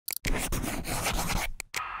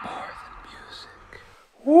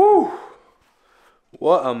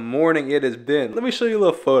What a morning it has been. Let me show you a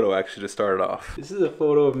little photo actually to start it off. This is a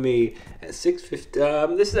photo of me at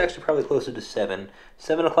 6:50. This is actually probably closer to 7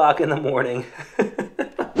 o'clock in the morning.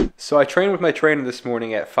 So I trained with my trainer this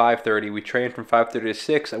morning at 5:30. We trained from 5:30 to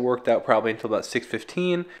 6. I worked out probably until about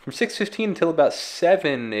 6:15. From 6:15 until about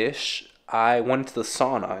 7-ish, I went to the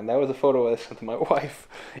sauna, and that was a photo I sent to my wife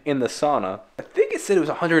in the sauna. I think it said it was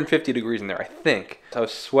 150 degrees in there, I think. I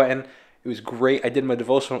was sweating. It was great. I did my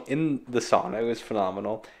devotional in the sauna. It was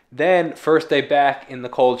phenomenal. Then, first day back in the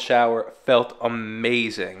cold shower, felt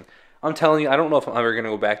amazing. I'm telling you, I don't know if I'm ever going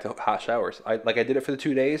to go back to hot showers. I did it for the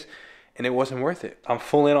 2 days, and it wasn't worth it. I'm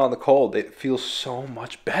full in on the cold. It feels so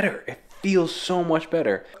much better. It feels so much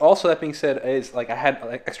better. Also, that being said, is I had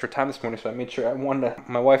extra time this morning, so I made sure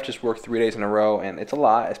my wife just worked 3 days in a row, and it's a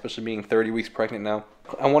lot, especially being 30 weeks pregnant now.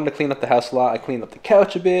 I wanted to clean up the house a lot. I cleaned up the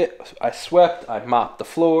couch a bit. I swept. I mopped the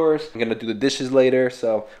floors. I'm gonna do the dishes later,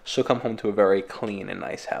 so she'll come home to a very clean and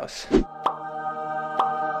nice house.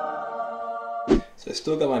 So I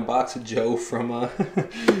still got my box of Joe from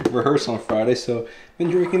rehearsal on Friday, so I've been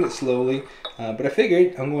drinking it slowly. But I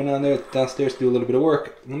figured I'm going downstairs to do a little bit of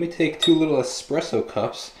work. Let me take 2 little espresso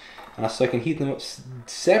cups so I can heat them up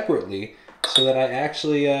separately so that I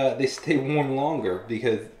actually, they stay warm longer,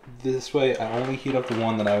 because this way I only heat up the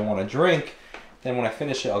one that I want to drink. Then when I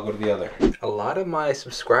finish it, I'll go to the other. A lot of my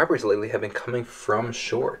subscribers lately have been coming from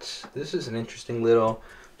shorts. This is an interesting little,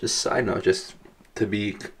 just side note, just to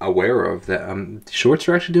be aware of that shorts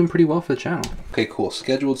are actually doing pretty well for the channel. Okay, cool.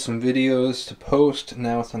 Scheduled some videos to post.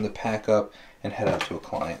 Now it's time to pack up and head out to a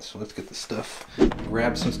client. So let's get the stuff.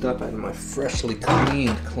 Grab some stuff out of my freshly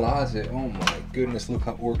cleaned closet. Oh my goodness, look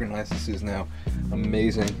how organized this is now.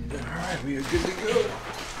 Amazing. All right, we are good to go.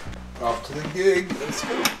 Off to the gig. Let's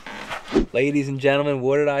go. Ladies and gentlemen,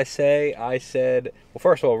 what did I say? I said, well,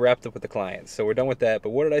 first of all, wrapped up with the clients, so we're done with that. But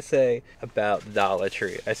what did I say about Dollar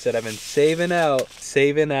Tree? I said I've been saving out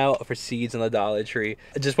for seeds on the Dollar Tree.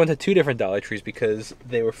 I just went to 2 different Dollar Trees because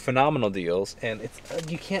they were phenomenal deals, and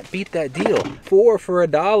you can't beat that deal. 4 for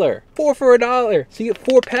 $1. 4 for $1. So you get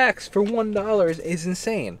 4 packs for $1 is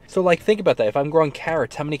insane. So think about that. If I'm growing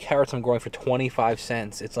carrots, how many carrots I'm growing for 25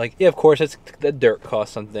 cents? It's yeah, of course, the dirt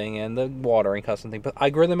costs something and the watering costs something, but I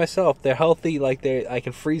grow them myself. They're healthy, I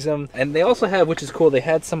can freeze them. And they also have, which is cool, they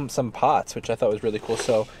had some pots, which I thought was really cool.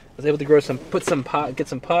 So I was able to get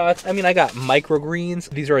some pots. I mean, I got microgreens.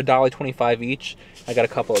 These are $1.25 each. I got a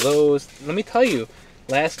couple of those. Let me tell you,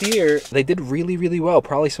 last year they did really, really well.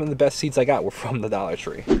 Probably some of the best seeds I got were from the Dollar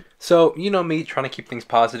Tree. So, you know me, trying to keep things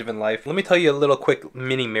positive in life. Let me tell you a little quick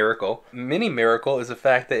mini miracle. Mini miracle is the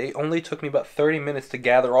fact that it only took me about 30 minutes to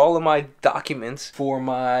gather all of my documents for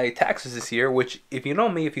my taxes this year, which, if you know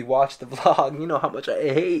me, if you watch the vlog, you know how much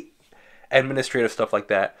I hate administrative stuff like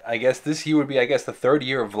that. I guess this year would be, the 3rd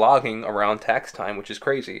year of vlogging around tax time, which is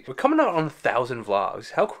crazy. We're coming out on 1,000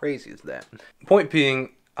 vlogs. How crazy is that? Point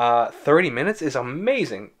being, 30 minutes is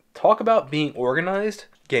amazing. Talk about being organized.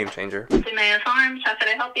 Game changer. Jimenez Farms, how can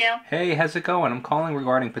I help you? Hey, how's it going? I'm calling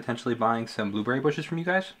regarding potentially buying some blueberry bushes from you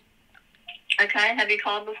guys. Okay, have you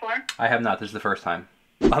called before? I have not. This is the first time.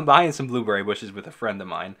 I'm buying some blueberry bushes with a friend of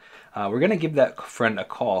mine. We're going to give that friend a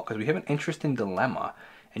call because we have an interesting dilemma,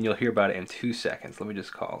 and you'll hear about it in 2 seconds. Let me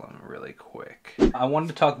just call him really quick. I wanted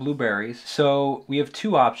to talk blueberries. So we have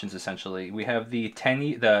 2 options essentially. We have the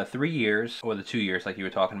 3 years, or the 2 years like you were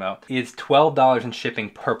talking about. It's $12 in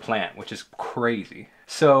shipping per plant, which is crazy.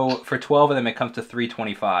 So for 12 of them, it comes to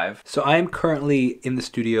 $3.25. So I am currently in the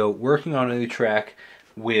studio working on a new track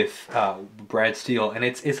with Brad Steele, and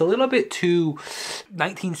it's a little bit too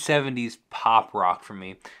 1970s pop rock for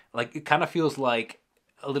me. It kind of feels like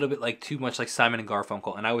a little bit too much like Simon and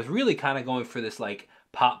Garfunkel, and I was really kind of going for this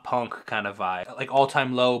pop punk kind of vibe, All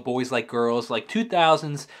Time Low, Boys Like Girls,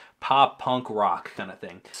 2000s pop punk rock kind of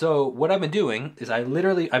thing. So what I've been doing is I've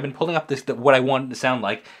been pulling up what I want it to sound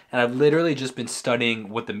like, and I've literally just been studying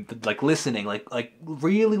what listening,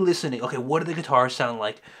 really listening. Okay, what do the guitars sound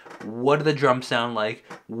like? What do the drums sound like?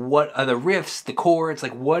 What are the riffs, the chords,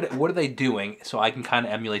 what are they doing? So I can kind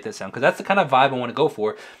of emulate that sound, because that's the kind of vibe I want to go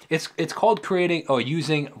for. It's called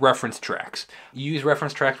using reference tracks. You use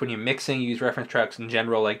reference tracks when you're mixing, you use reference tracks in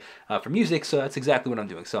general, for music, so that's exactly what I'm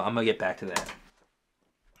doing. So I'm gonna get back to that.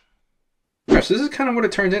 Alright, so this is kind of what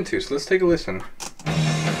it turns into, so let's take a listen.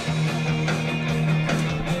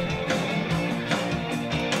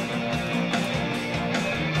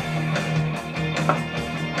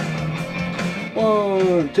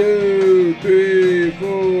 1, 2, 3,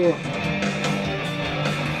 4.